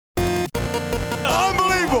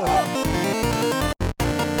Unbelievable.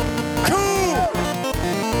 Cool.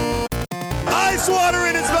 Ice water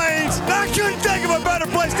in his veins. I couldn't think of a better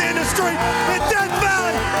place to end the street in Death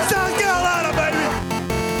Valley, South Carolina, baby.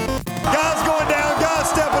 Guys going down, guys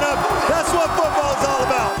stepping up. That's what football's all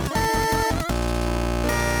about.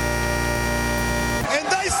 And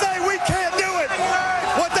they say we can't do it.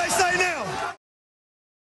 What they say now.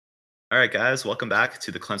 All right, guys, welcome back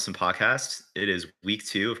to the Clemson Podcast. It is week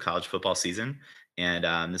 2 of college football season,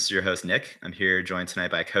 and this is your host, Nick. I'm here joined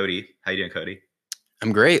tonight by Cody. How you doing, Cody?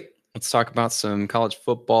 I'm great. Let's talk about some college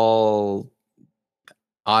football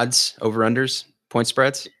odds, over-unders, point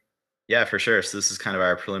spreads. Yeah, for sure. So this is kind of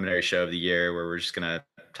our preliminary show of the year where we're just going to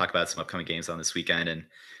talk about some upcoming games on this weekend and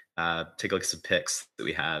take a look at some picks that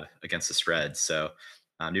we have against the spread. So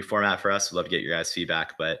new format for us. We'd love to get your guys'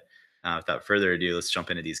 feedback, but without further ado, let's jump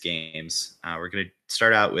into these games. We're going to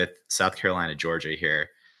start out with South Carolina, Georgia here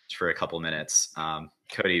just for a couple minutes.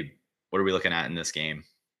 Cody, what are we looking at in this game?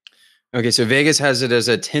 Okay, so Vegas has it as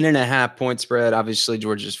a 10.5 point spread. Obviously,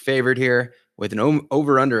 Georgia's favored here with an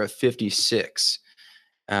over-under of 56.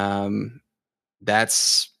 That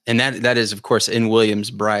is, of course, in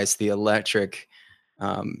Williams-Brice, the electric,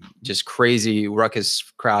 just crazy ruckus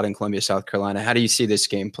crowd in Columbia, South Carolina. How do you see this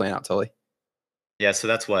game playing out, Tully? Yeah, so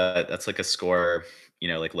that's like a score,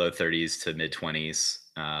 like low 30s to mid 20s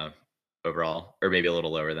overall, or maybe a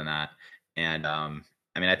little lower than that. And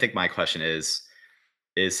I think my question is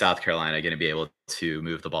South Carolina going to be able to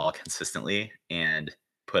move the ball consistently and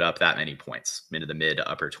put up that many points into the mid to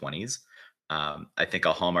upper 20s? I think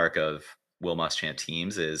a hallmark of Will Muschamp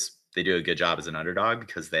teams is they do a good job as an underdog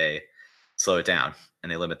because they slow it down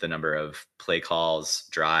and they limit the number of play calls,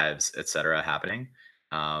 drives, etc. happening.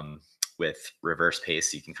 With reverse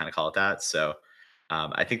pace, you can kind of call it that. So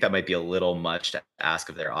I think that might be a little much to ask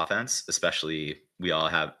of their offense, especially we all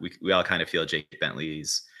kind of feel Jake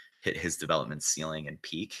Bentley's hit his development ceiling and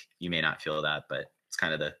peak. You may not feel that, but it's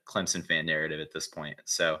kind of the Clemson fan narrative at this point.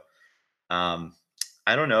 So I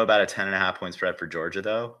don't know about a 10.5 point spread for Georgia,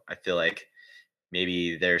 though. I feel like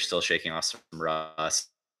maybe they're still shaking off some rust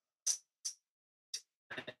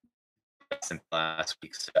since last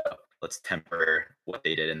week. So let's temper what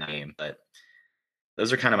they did in the game. But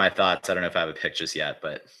those are kind of my thoughts. I don't know if I have a pick just yet,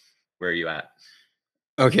 but where are you at?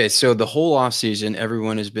 Okay, so the whole offseason,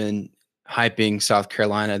 everyone has been hyping South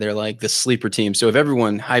Carolina. They're like the sleeper team. So if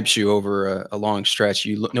everyone hypes you over a long stretch,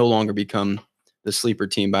 you no longer become the sleeper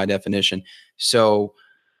team by definition. So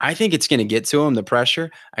I think it's going to get to them, the pressure.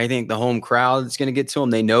 I think the home crowd is going to get to them.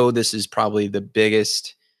 They know this is probably the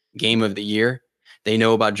biggest game of the year. They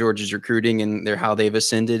know about Georgia's recruiting and how they've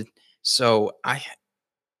ascended. So I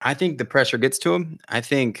think the pressure gets to them. I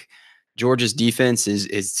think Georgia's defense is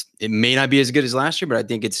it may not be as good as last year, but I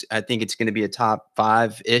think it's going to be a top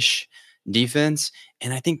 5-ish defense.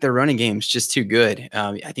 And I think their running game is just too good.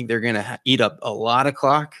 I think they're going to eat up a lot of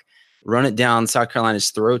clock, run it down South Carolina's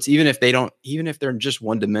throats. Even if they're just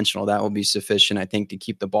one dimensional, that will be sufficient, I think, to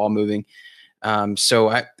keep the ball moving.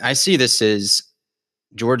 So I see this as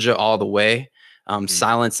Georgia all the way,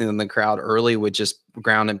 silencing the crowd early with just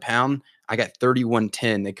ground and pound. I got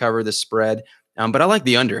 31-10. They cover the spread. But I like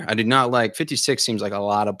the under. I did not like 56 seems like a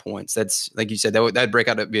lot of points. That's like you said, that'd break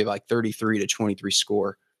out to be like 33-23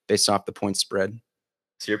 score based off the point spread.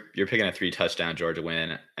 So you're picking a 3-touchdown Georgia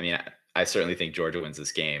win. I certainly think Georgia wins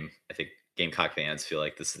this game. I think Gamecock fans feel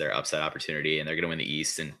like this is their upset opportunity and they're going to win the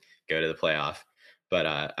East and go to the playoff. But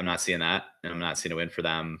I'm not seeing that, and I'm not seeing a win for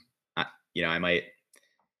them. I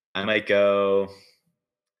might go.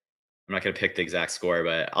 I'm not going to pick the exact score,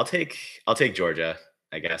 but I'll take Georgia.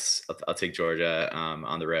 I guess I'll take Georgia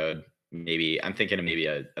on the road. Maybe I'm thinking of maybe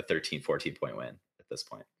a 13, 14 point win at this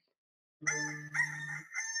point.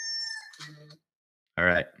 All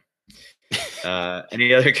right.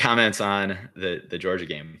 Any other comments on the Georgia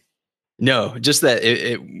game? No, just that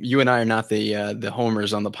you and I are not the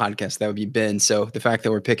homers on the podcast. That would be Ben. So the fact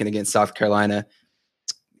that we're picking against South Carolina,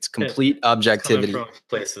 it's complete objectivity. From a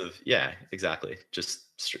place of exactly. Just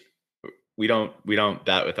we don't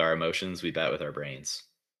bet with our emotions. We bet with our brains.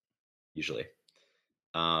 Usually.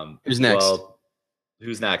 Who's next? Well,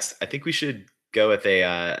 who's next? I think we should go with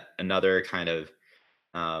another kind of.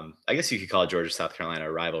 I guess you could call it Georgia South Carolina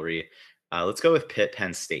a rivalry. Let's go with Pitt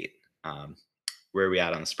Penn State. Where are we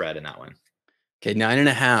at on the spread in that one? Okay,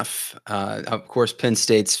 9.5. Of course, Penn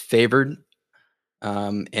State's favored,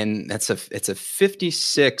 and it's a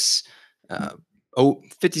 56,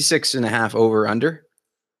 56.5 over under.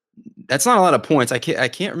 That's not a lot of points. I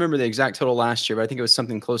can't remember the exact total last year, but I think it was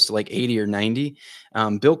something close to like 80 or 90.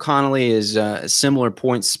 Bill Connolly is a similar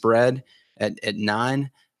point spread at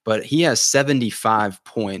 9, but he has 75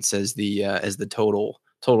 points as the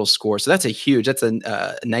total score. So that's a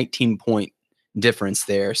 19-point difference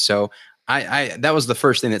there. So I that was the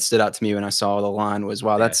first thing that stood out to me when I saw the line was,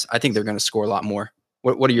 wow, Yeah. I think they're going to score a lot more.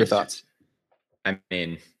 What are your thoughts? I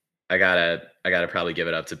mean, I gotta probably give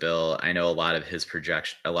it up to Bill. I know a lot of his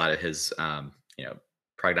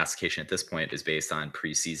prognostication at this point is based on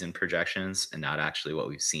preseason projections and not actually what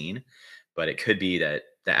we've seen. But it could be that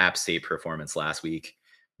the App State performance last week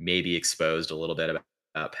maybe exposed a little bit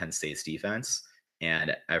about Penn State's defense.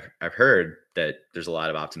 And I've heard that there's a lot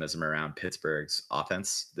of optimism around Pittsburgh's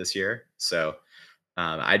offense this year. So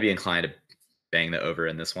I'd be inclined to bang the over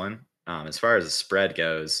in this one. As far as the spread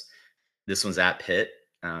goes, this one's at Pitt.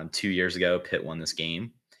 2 years ago, Pitt won this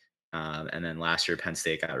game. And then last year, Penn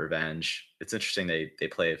State got revenge. It's interesting they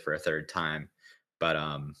play it for a third time. But,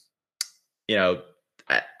 you know,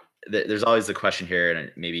 there's always the question here,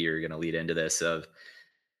 and maybe you're going to lead into this, of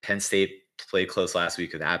Penn State played close last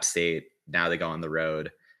week with App State. Now they go on the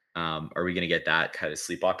road. Are we going to get that kind of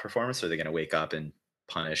sleepwalk performance? Or are they going to wake up and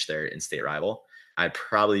punish their in-state rival? I'd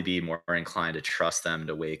probably be more inclined to trust them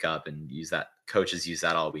to wake up and use that. Coaches use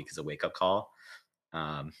that all week as a wake-up call.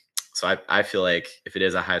 So I feel like if it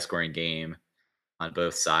is a high-scoring game on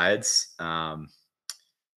both sides,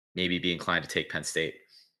 maybe be inclined to take Penn State.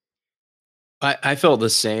 I felt the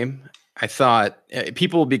same. I thought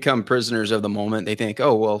people become prisoners of the moment. They think,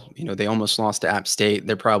 oh, well, they almost lost to App State.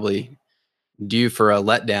 They're probably due for a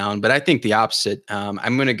letdown. But I think the opposite.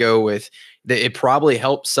 I'm going to go with it probably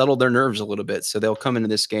helped settle their nerves a little bit. So they'll come into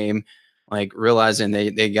this game like realizing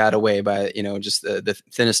they got away by, just the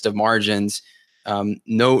thinnest of margins.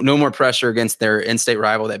 No more pressure against their in-state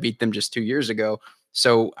rival that beat them just 2 years ago.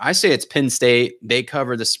 So I say it's Penn State. They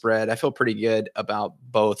cover the spread. I feel pretty good about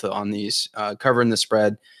both on these, covering the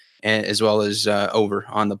spread and as well as over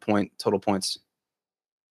on the total points.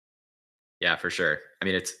 Yeah, for sure. I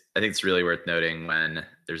mean, I think it's really worth noting when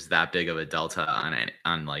there's that big of a delta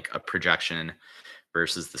on like a projection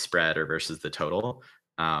versus the spread or versus the total.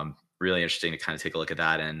 Really interesting to kind of take a look at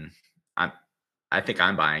that. And I think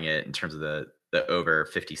I'm buying it in terms of the over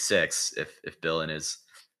 56. If Bill and his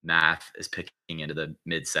math is picking into the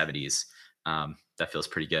mid 70s, that feels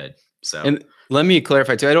pretty good. So, and let me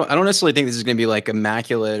clarify too. I don't necessarily think this is going to be like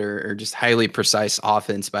immaculate or just highly precise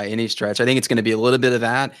offense by any stretch. I think it's going to be a little bit of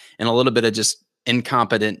that and a little bit of just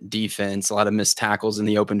incompetent defense, a lot of missed tackles in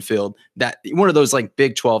the open field. That one of those like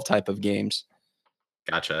Big 12 type of games.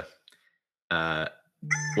 Gotcha. I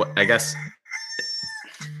guess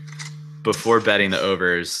before betting the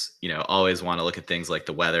overs, always want to look at things like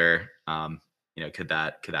the weather. Could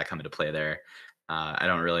that come into play there? I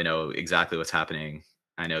don't really know exactly what's happening.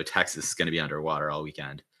 I know Texas is going to be underwater all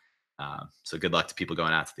weekend. So good luck to people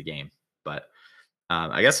going out to the game. But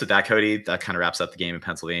I guess with that, Cody, that kind of wraps up the game in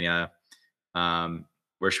Pennsylvania.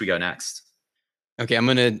 Where should we go next? Okay,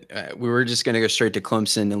 we were just going to go straight to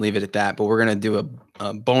Clemson and leave it at that, but we're going to do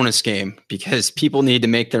a bonus game because people need to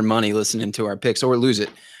make their money listening to our picks or lose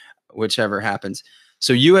it, whichever happens.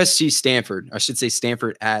 So USC Stanford, I should say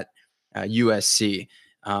Stanford at USC.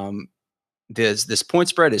 This point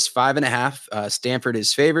spread is 5.5. Stanford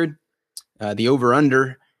is favored. The over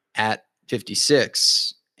under at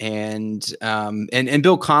 56. And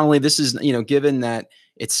Bill Connolly, this is, given that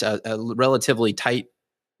it's a relatively tight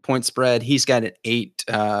point spread, he's got an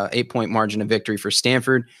 8-point margin of victory for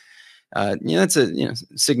Stanford. That's a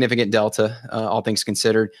significant delta, all things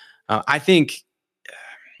considered. I think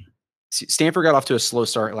Stanford got off to a slow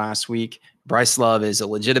start last week. Bryce Love is a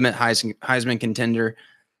legitimate Heisman contender.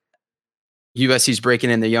 USC's breaking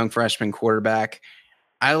in the young freshman quarterback.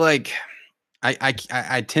 I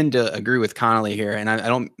tend to agree with Connolly here, and I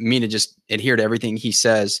don't mean to just adhere to everything he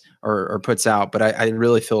says or puts out, but I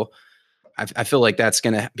really feel like that's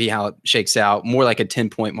going to be how it shakes out. More like a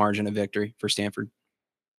 10-point margin of victory for Stanford.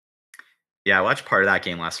 Yeah, I watched part of that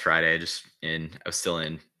game last Friday. I was still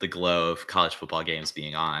in the glow of college football games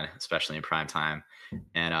being on, especially in prime time.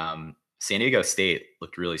 And San Diego State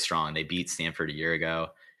looked really strong. They beat Stanford a year ago.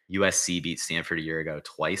 USC beat Stanford a year ago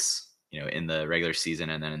twice, in the regular season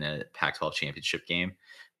and then in the Pac-12 championship game.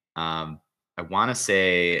 I want to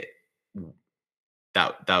say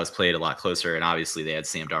that was played a lot closer, and obviously they had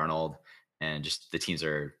Sam Darnold, and just the teams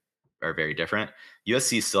are very different.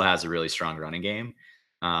 USC still has a really strong running game.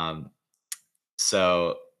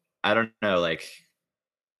 So I don't know, like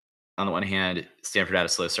on the one hand, Stanford had a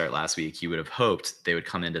slow start last week. You would have hoped they would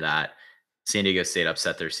come into that. San Diego State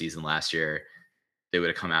upset their season last year. They would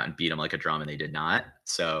have come out and beat them like a drum, and they did not.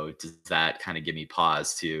 So does that kind of give me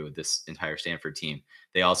pause to this entire Stanford team?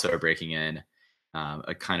 They also are breaking in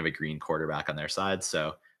a kind of a green quarterback on their side.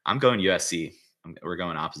 So I'm going USC. we're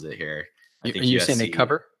going opposite here. I Are think you saying they USC.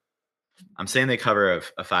 cover? I'm saying they cover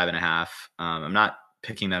a 5.5. I'm not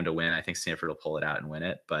picking them to win. I think Stanford will pull it out and win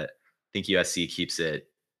it, but I think USC keeps it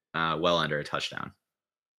well under a touchdown.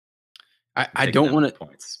 I don't want to.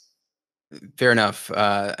 Points. Fair enough.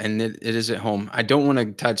 And it is at home. I don't want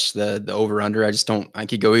to touch the over under. I just don't. I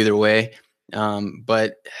could go either way.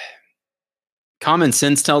 But common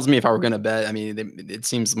sense tells me if I were going to bet, I mean, it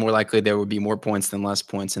seems more likely there would be more points than less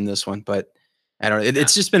points in this one. But I don't know.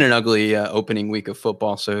 It's just been an ugly opening week of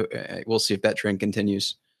football. So we'll see if that trend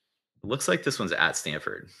continues. It looks like this one's at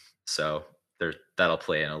Stanford. So that'll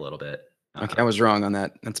play in a little bit. Okay, I was wrong on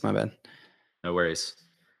that. That's my bad. No worries.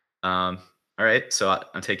 All right. So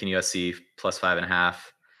I'm taking USC plus 5.5.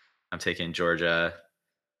 I'm taking Georgia,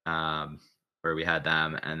 where we had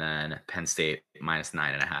them, and then Penn State minus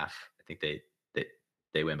 9.5. I think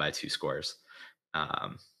they win by 2 scores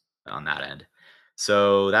on that end.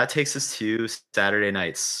 So that takes us to Saturday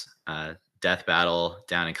night's death battle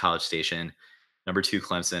down in College Station. Number 2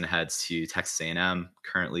 Clemson heads to Texas A&M.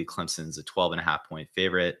 Currently, Clemson's a 12.5-point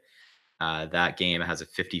favorite. That game has a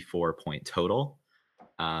 54-point total.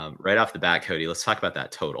 Right off the bat, Cody, let's talk about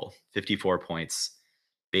that total. 54 points.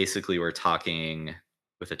 Basically, we're talking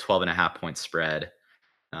with a 12.5-point spread.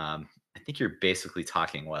 I think you're basically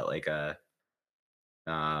talking like a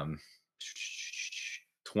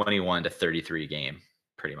 21 to 33 game,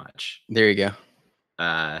 pretty much. There you go.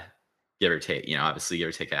 Give or take, obviously give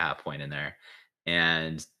or take a half point in there.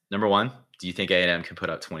 And number one, do you think A&M can put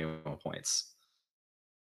up 21 points?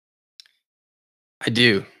 I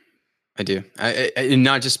do. I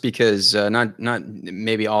not just because not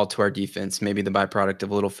maybe all to our defense, maybe the byproduct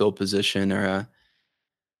of a little field position or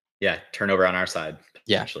turnover on our side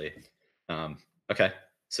potentially. Yeah. Okay,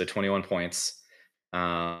 so 21 points.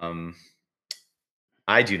 I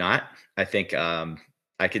do not. I think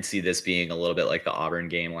I could see this being a little bit like the Auburn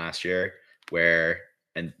game last year,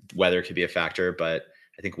 and weather could be a factor, but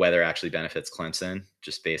I think weather actually benefits Clemson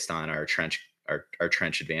just based on our trench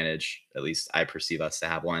advantage. At least I perceive us to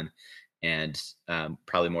have one. And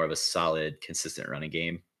probably more of a solid, consistent running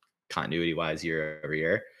game, continuity-wise, year over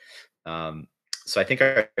year. So I think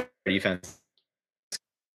our defense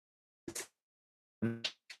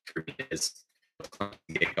is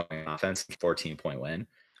going offense, 14-point win.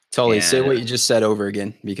 Tully, say what you just said over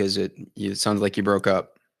again because it sounds like you broke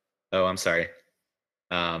up. Oh, I'm sorry.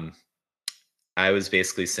 I was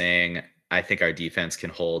basically saying I think our defense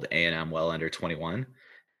can hold A&M well under 21,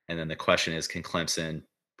 and then the question is, can Clemson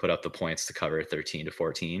put up the points to cover 13 to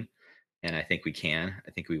 14? And I think we can.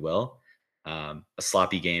 I think we will. A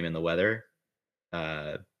sloppy game in the weather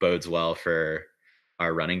bodes well for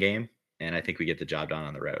our running game, and I think we get the job done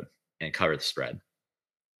on the road and cover the spread.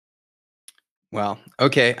 Wow.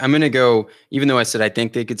 Okay. I'm going to go, even though I said I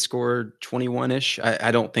think they could score 21-ish, I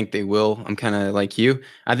don't think they will. I'm kind of like you.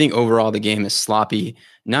 I think overall the game is sloppy,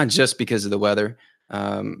 not just because of the weather,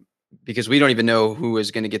 because we don't even know who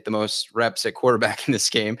is going to get the most reps at quarterback in this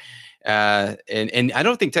game. And I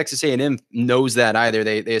don't think Texas A&M knows that either.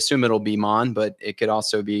 They assume it'll be Mon, but it could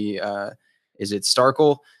also be, is it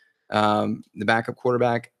Starkel, the backup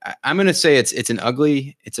quarterback? I'm going to say it's an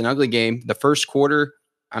ugly game. The first quarter,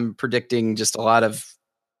 I'm predicting just a lot of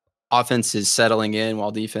offenses settling in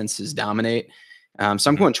while defenses dominate. So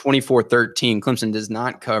I'm going 24-13. Clemson does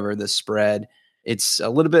not cover the spread. It's a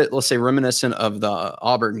little bit, let's say, reminiscent of the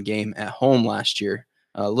Auburn game at home last year.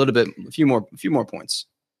 A few more points.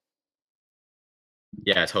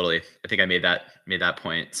 Yeah, totally. I think I made that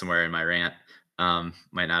point somewhere in my rant.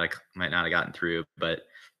 Might not have gotten through, but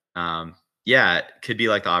yeah, it could be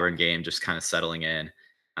like the Auburn game, just kind of settling in.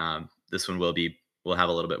 This one will have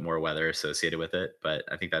a little bit more weather associated with it, but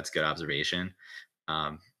I think that's good observation.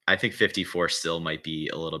 I think 54 still might be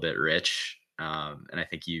a little bit rich, and I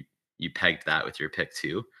think you pegged that with your pick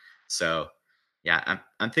too. So yeah,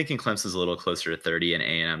 I'm thinking Clemson's a little closer to 30, and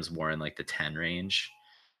A&M's more in like the 10 range.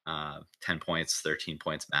 10 points, 13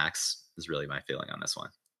 points max is really my feeling on this one.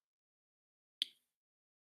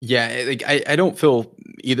 Yeah, like I don't feel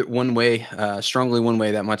either one way, strongly one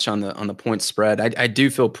way that much on the point spread. I do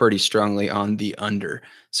feel pretty strongly on the under.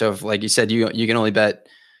 So if, like you said, you can only bet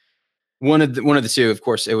one of the two, of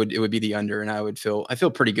course it would be the under, and I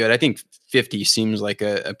feel pretty good. I think 50 seems like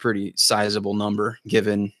a pretty sizable number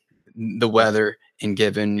given the weather and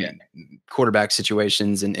given quarterback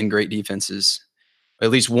situations and great defenses. At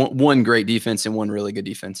least one great defense and one really good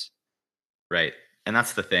defense. Right. And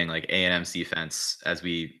that's the thing, like A&M's defense, as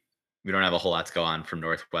we don't have a whole lot to go on from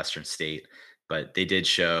Northwestern State, but they did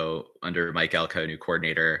show under Mike Elko, new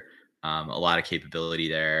coordinator, a lot of capability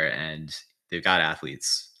there, and they've got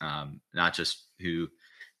athletes, not just who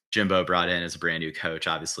Jimbo brought in as a brand new coach,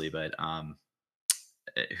 obviously, but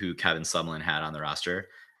who Kevin Sumlin had on the roster.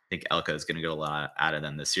 I think Elko is going to get a lot out of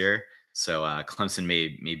them this year. So Clemson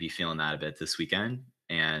may be feeling that a bit this weekend,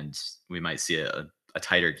 and we might see a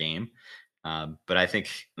tighter game. But I think,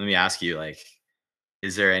 let me ask you, like,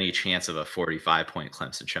 is there any chance of a 45-point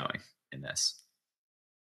Clemson showing in this?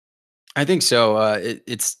 I think so.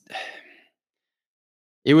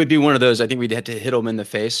 It would be one of those. I think we'd have to hit them in the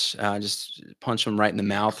face, just punch them right in the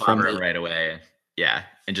mouth Clobber them right away. Yeah,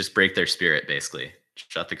 and just break their spirit, basically.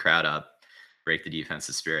 Shut the crowd up, break the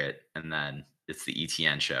defensive spirit, and then it's the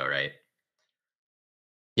ETN show, right?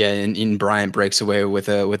 Yeah, and Bryant breaks away with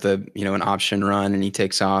a an option run, and he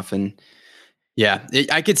takes off, and yeah,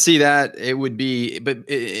 I could see that. It would be, but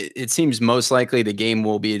it seems most likely the game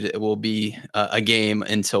will be a game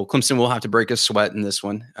until Clemson will have to break a sweat in this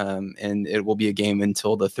one, and it will be a game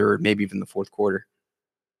until the third, maybe even the fourth quarter.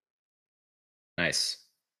 Nice.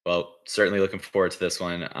 Well, certainly looking forward to this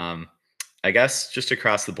one. I guess just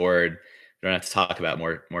across the board, we don't have to talk about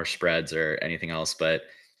more spreads or anything else, but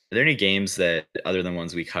are there any games that, other than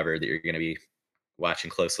ones we covered, that you're going to be watching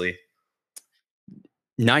closely?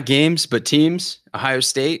 Not games, but teams. Ohio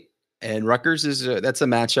State and Rutgers that's a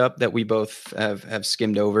matchup that we both have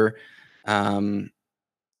skimmed over. Really,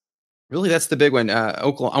 that's the big one.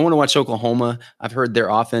 Oklahoma. I want to watch Oklahoma. I've heard their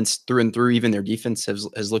offense through and through, even their defense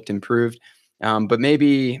has looked improved. But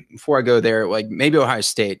maybe before I go there, like maybe Ohio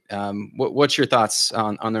State. What's your thoughts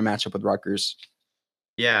on their matchup with Rutgers?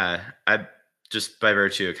 Yeah, I just, by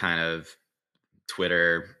virtue of kind of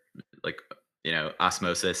Twitter, like,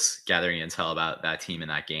 osmosis, gathering intel about that team in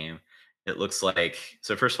that game, it looks like,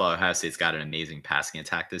 so first of all, Ohio State's got an amazing passing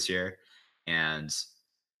attack this year, and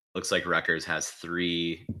looks like Rutgers has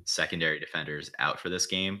 3 secondary defenders out for this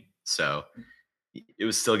game. So it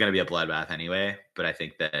was still going to be a bloodbath anyway. But I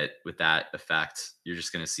think that with that effect, you're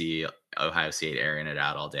just going to see Ohio State airing it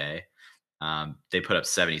out all day. They put up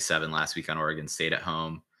 77 last week on Oregon State at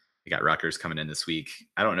home. They got Rutgers coming in this week.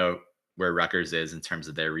 I don't know where Rutgers is in terms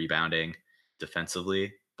of their rebounding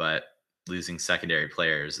defensively, but losing secondary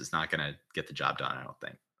players is not going to get the job done, I don't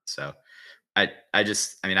think. So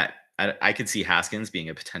I could see Haskins being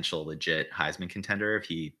a potential legit Heisman contender if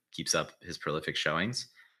he keeps up his prolific showings.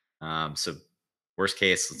 So worst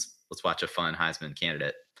case, let's watch a fun Heisman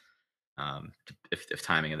candidate, if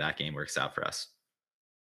timing of that game works out for us.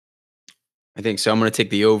 I think so. I'm going to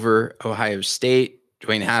take the over Ohio State.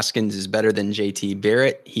 Dwayne Haskins is better than JT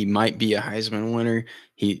Barrett. He might be a Heisman winner.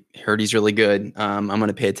 He heard he's really good. I'm going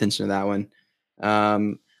to pay attention to that one.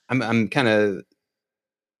 I'm kind of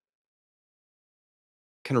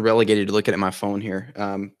relegated to looking at my phone here.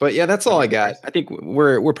 But yeah, that's all I got. I think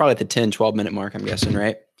we're probably at the 10, 12 minute mark, I'm guessing,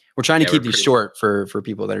 right? We're trying to keep these short for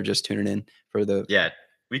people that are just tuning in for the. Yeah,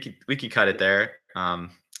 we could cut it there.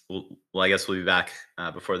 Well, I guess we'll be back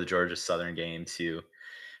before the Georgia Southern game to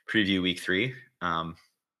preview week 3.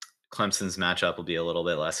 Clemson's matchup will be a little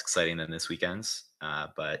bit less exciting than this weekend's,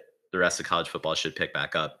 but the rest of college football should pick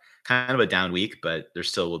back up. Kind of a down week, but there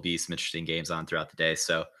still will be some interesting games on throughout the day.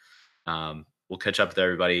 So we'll catch up with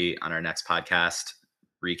everybody on our next podcast,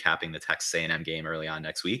 recapping the Texas A&M game early on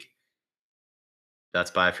next week. That's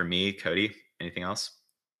bye for me. Cody, anything else?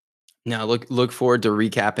 No, look forward to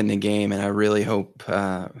recapping the game, and I really hope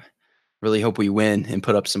we win and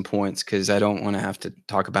put up some points, because I don't want to have to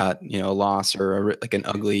talk about a loss or like an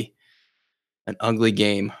ugly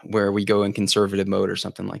game where we go in conservative mode or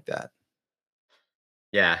something like that.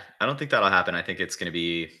 Yeah, I don't think that'll happen. I think it's going to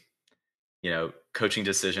be, coaching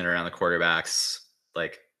decision around the quarterbacks.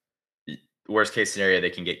 Like, worst case scenario, they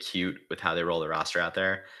can get cute with how they roll the roster out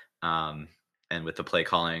there, and with the play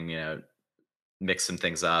calling, mix some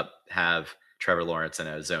things up, have Trevor Lawrence in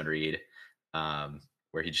a zone read,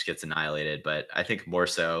 where he just gets annihilated. But I think more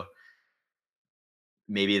so,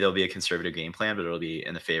 maybe there'll be a conservative game plan, but it'll be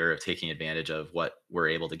in the favor of taking advantage of what we're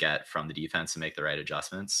able to get from the defense and make the right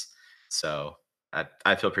adjustments. So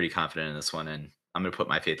I feel pretty confident in this one, and I'm going to put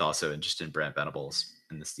my faith also in Brent Venables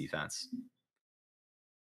in this defense.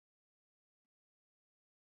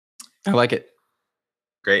 I like it.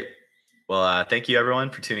 Great. Well, thank you everyone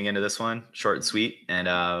for tuning into this one. Short and sweet. And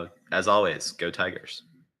as always, go Tigers.